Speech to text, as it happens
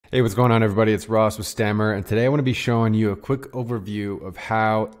Hey, what's going on, everybody? It's Ross with Stammer, and today I want to be showing you a quick overview of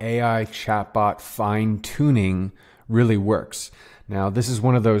how AI chatbot fine-tuning really works. Now, this is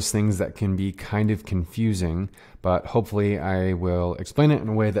one of those things that can be kind of confusing, but hopefully I will explain it in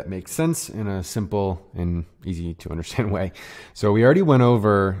a way that makes sense in a simple and easy to understand way. So we already went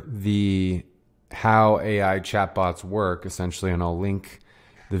over the how AI chatbots work, essentially, and I'll link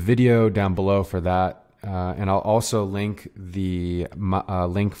the video down below for that. And I'll also link the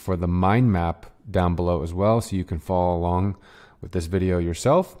link for the mind map down below as well, so you can follow along with this video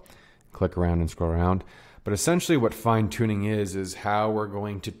yourself. Click around and scroll around. But essentially what fine-tuning is how we're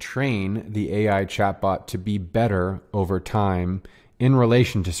going to train the AI chatbot to be better over time in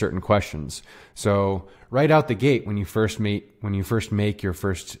relation to certain questions. So right out the gate, when you first make your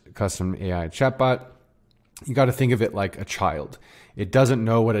first custom AI chatbot, you got to think of it like a child. It doesn't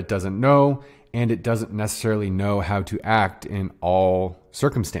know what it doesn't know, and it doesn't necessarily know how to act in all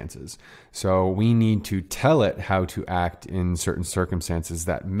circumstances. So we need to tell it how to act in certain circumstances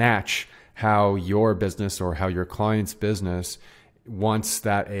that match how your business or how your client's business wants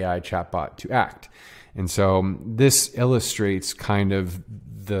that AI chatbot to act. And so this illustrates kind of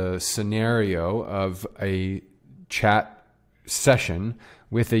the scenario of a chat session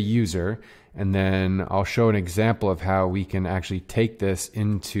with a user. And then I'll show an example of how we can actually take this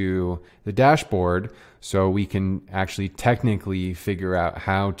into the dashboard so we can actually technically figure out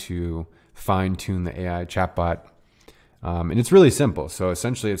how to fine tune the AI chatbot. And it's really simple. So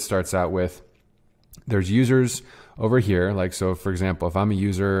essentially it starts out with, there's users over here. Like, so for example, if I'm a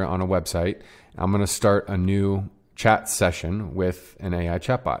user on a website, I'm going to start a new chat session with an AI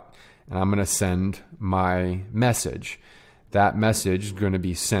chatbot, and I'm going to send my message. That message is going to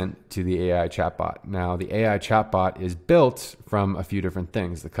be sent to the AI chatbot. Now, the AI chatbot is built from a few different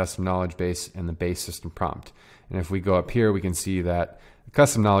things, the custom knowledge base and the base system prompt. And if we go up here, we can see that the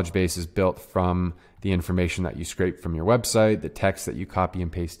custom knowledge base is built from the information that you scrape from your website, the text that you copy and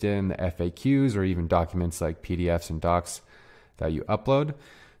paste in, the FAQs, or even documents like PDFs and docs that you upload.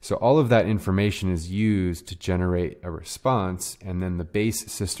 So all of that information is used to generate a response. And then the base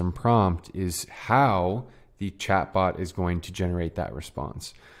system prompt is how the chatbot is going to generate that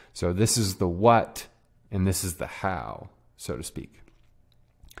response. So this is the what, and this is the how, so to speak.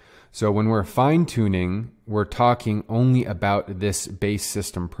 So when we're fine-tuning, we're talking only about this base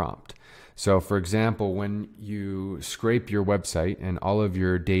system prompt. So for example, when you scrape your website and all of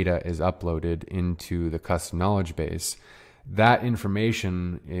your data is uploaded into the custom knowledge base, that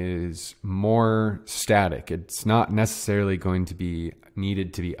information is more static. It's not necessarily going to be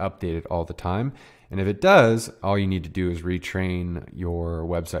needed to be updated all the time. And if it does, all you need to do is retrain your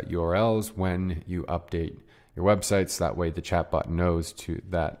website URLs when you update your websites. That way the chatbot knows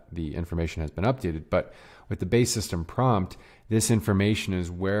that the information has been updated. But with the base system prompt, this information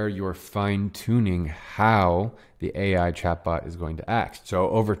is where you're fine-tuning how the AI chatbot is going to act. So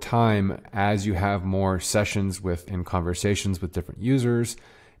over time, as you have more sessions and conversations with different users,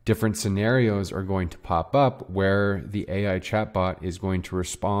 different scenarios are going to pop up where the AI chatbot is going to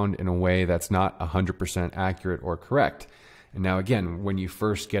respond in a way that's not 100% accurate or correct. And now again, when you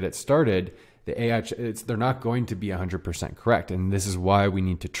first get it started, the AI, they're not going to be 100% correct. And this is why we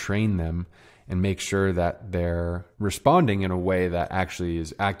need to train them and make sure that they're responding in a way that actually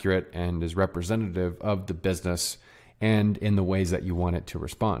is accurate and is representative of the business and in the ways that you want it to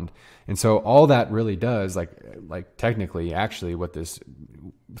respond. And so all that really does, like technically, actually what this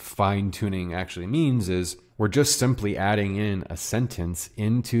fine-tuning actually means is we're just simply adding in a sentence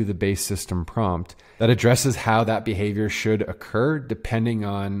into the base system prompt that addresses how that behavior should occur depending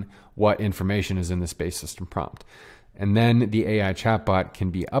on what information is in this base system prompt. And then the AI chatbot can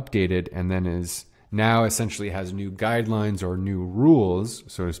be updated and then is now essentially has new guidelines or new rules,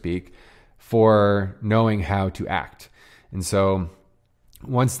 so to speak, for knowing how to act. And so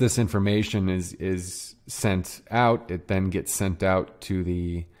once this information is sent out, it then gets sent out to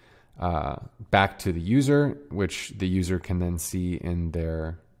the back to the user, which the user can then see in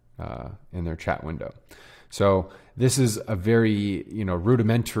their chat window. So this is a very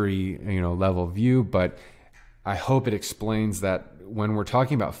rudimentary level view, but I hope it explains that when we're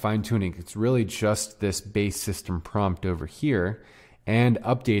talking about fine-tuning, it's really just this base system prompt over here and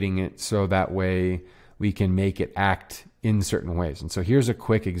updating it so that way we can make it act in certain ways. And so here's a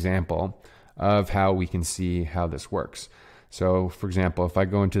quick example of how we can see how this works. So for example, if I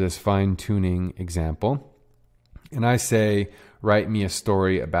go into this fine-tuning example and I say, write me a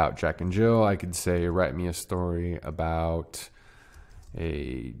story about Jack and Jill, I could say, write me a story about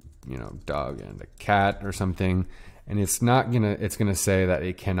a dog and a cat or something. And it's gonna say that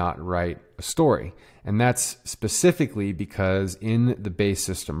it cannot write a story. And that's specifically because in the base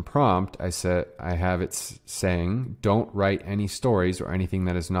system prompt, I have it saying, don't write any stories or anything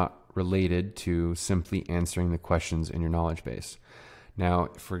that is not related to simply answering the questions in your knowledge base. Now,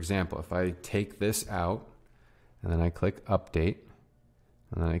 for example, if I take this out and then I click update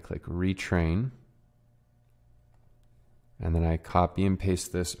and then I click retrain and then I copy and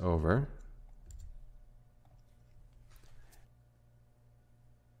paste this over,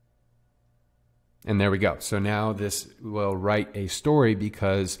 and there we go. So now this will write a story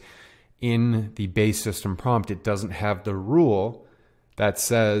because in the base system prompt, it doesn't have the rule that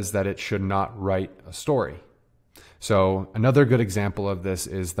says that it should not write a story. So another good example of this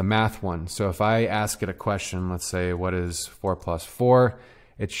is the math one. So if I ask it a question, let's say, what is 4 plus 4?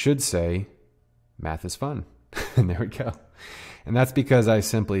 It should say, math is fun. And there we go. And that's because I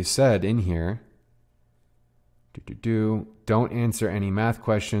simply said in here, don't answer any math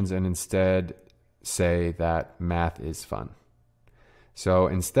questions and instead say that math is fun. So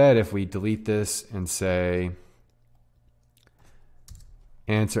instead, if we delete this and say,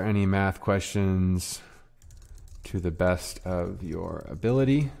 answer any math questions to the best of your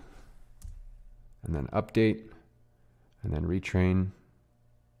ability, and then update, and then retrain,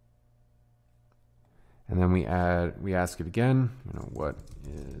 and then we ask it again, what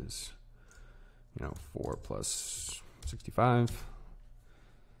is, 4 plus 65?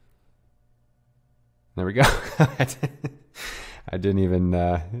 There we go. I didn't even,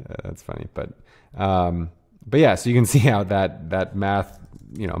 that's funny, but yeah, so you can see how that math,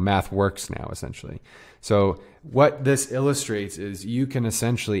 math works now essentially. So what this illustrates is you can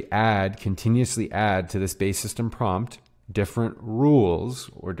essentially continuously add to this base system prompt different rules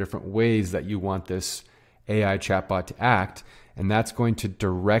or different ways that you want this AI chatbot to act. And that's going to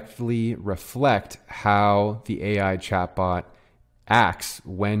directly reflect how the AI chatbot acts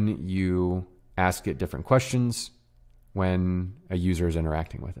when you ask it different questions when a user is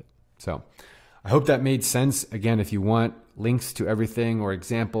interacting with it. So I hope that made sense. Again, if you want links to everything or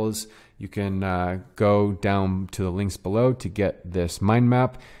examples, you can go down to the links below to get this mind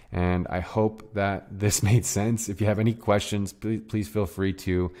map. And I hope that this made sense. If you have any questions, please feel free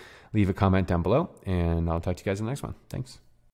to leave a comment down below, and I'll talk to you guys in the next one. Thanks.